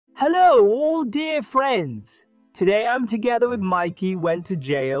Hello, all dear friends. Today I'm together with Mikey went to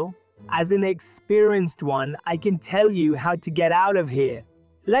jail. As an experienced one, I can tell you how to get out of here.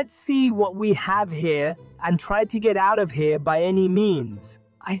 Let's see what we have here and try to get out of here by any means.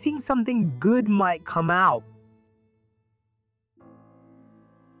 I think something good might come out.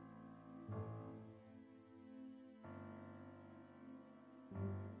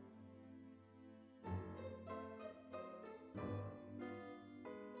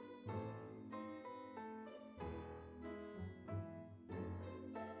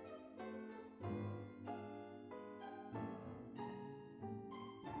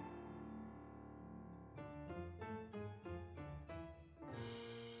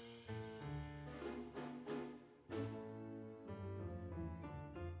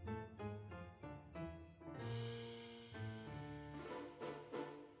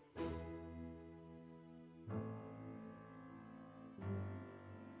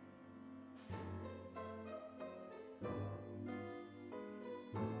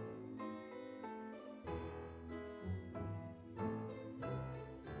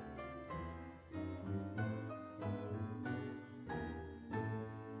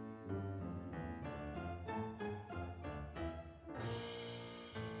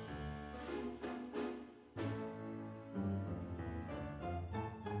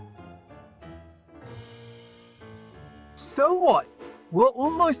 So what? We're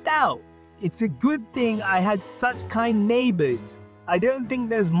almost out. It's a good thing I had such kind neighbors. I don't think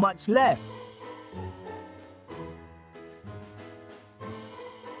there's much left.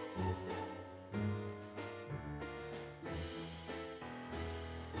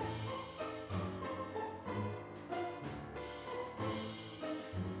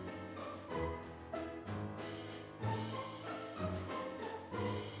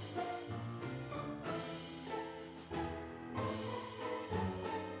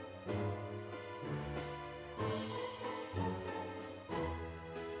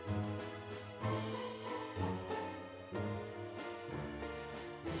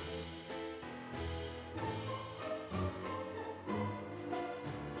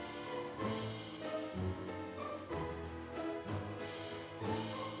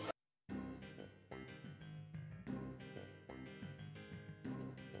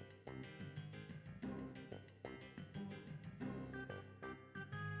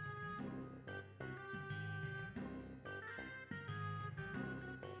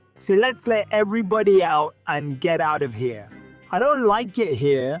 So let's let everybody out and get out of here. I don't like it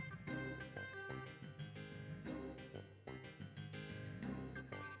here.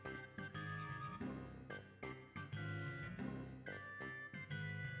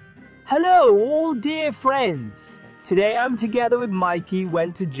 Hello, all dear friends. Today I'm together with Mikey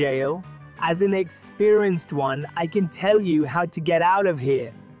went to jail. As an experienced one, I can tell you how to get out of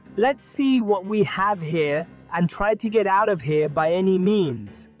here. Let's see what we have here and try to get out of here by any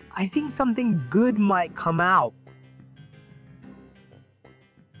means. I think something good might come out.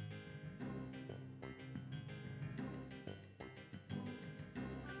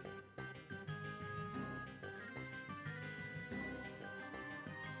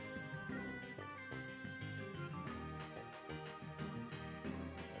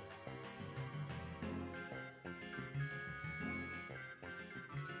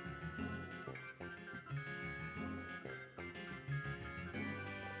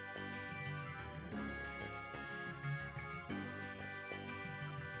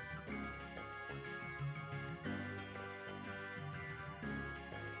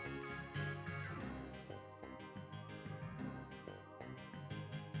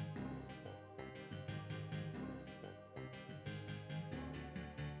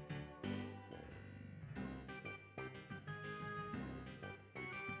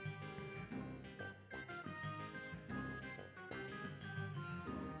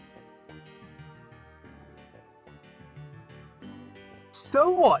 So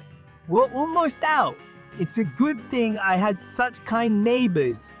what? We're almost out. It's a good thing I had such kind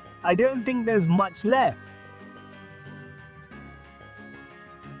neighbors. I don't think there's much left.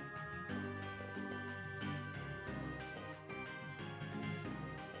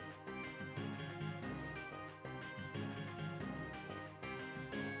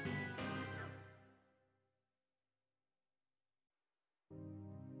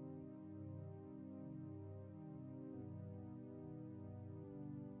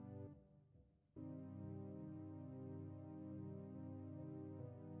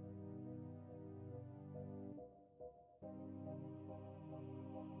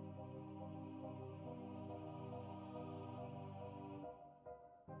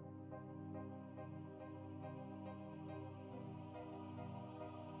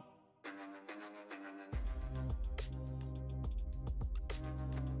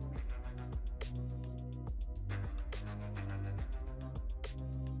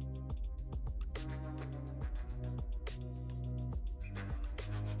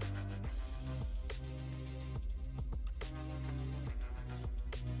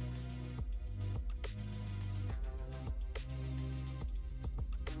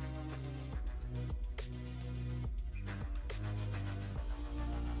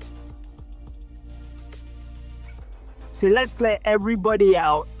 So let's let everybody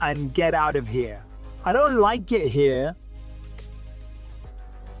out and get out of here. I don't like it here.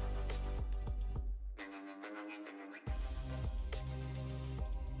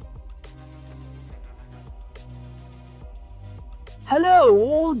 Hello,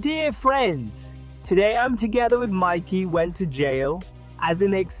 all dear friends. Today I'm together with Mikey went to jail. As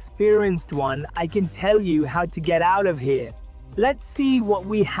an experienced one, I can tell you how to get out of here. Let's see what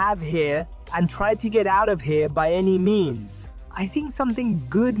we have here and try to get out of here by any means. I think something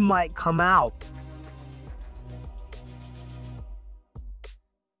good might come out.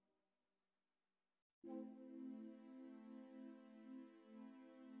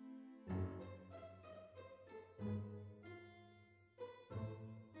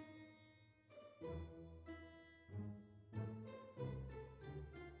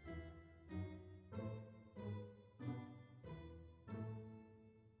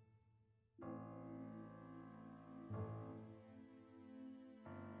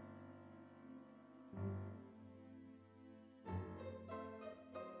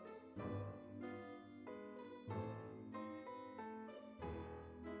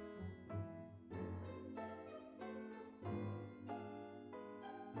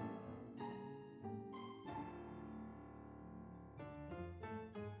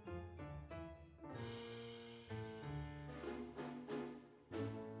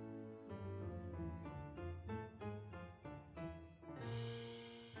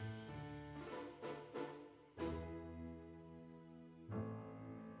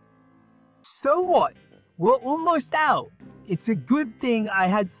 So what? We're almost out. It's a good thing I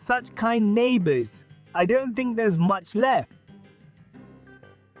had such kind neighbors. I don't think there's much left.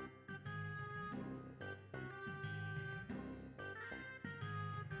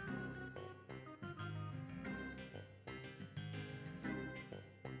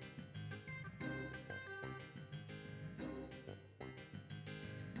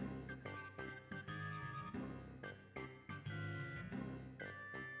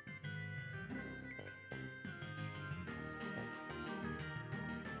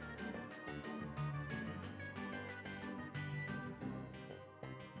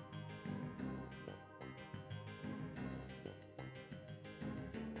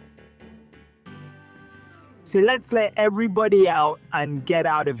 So let's let everybody out and get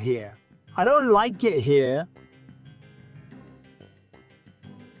out of here. I don't like it here.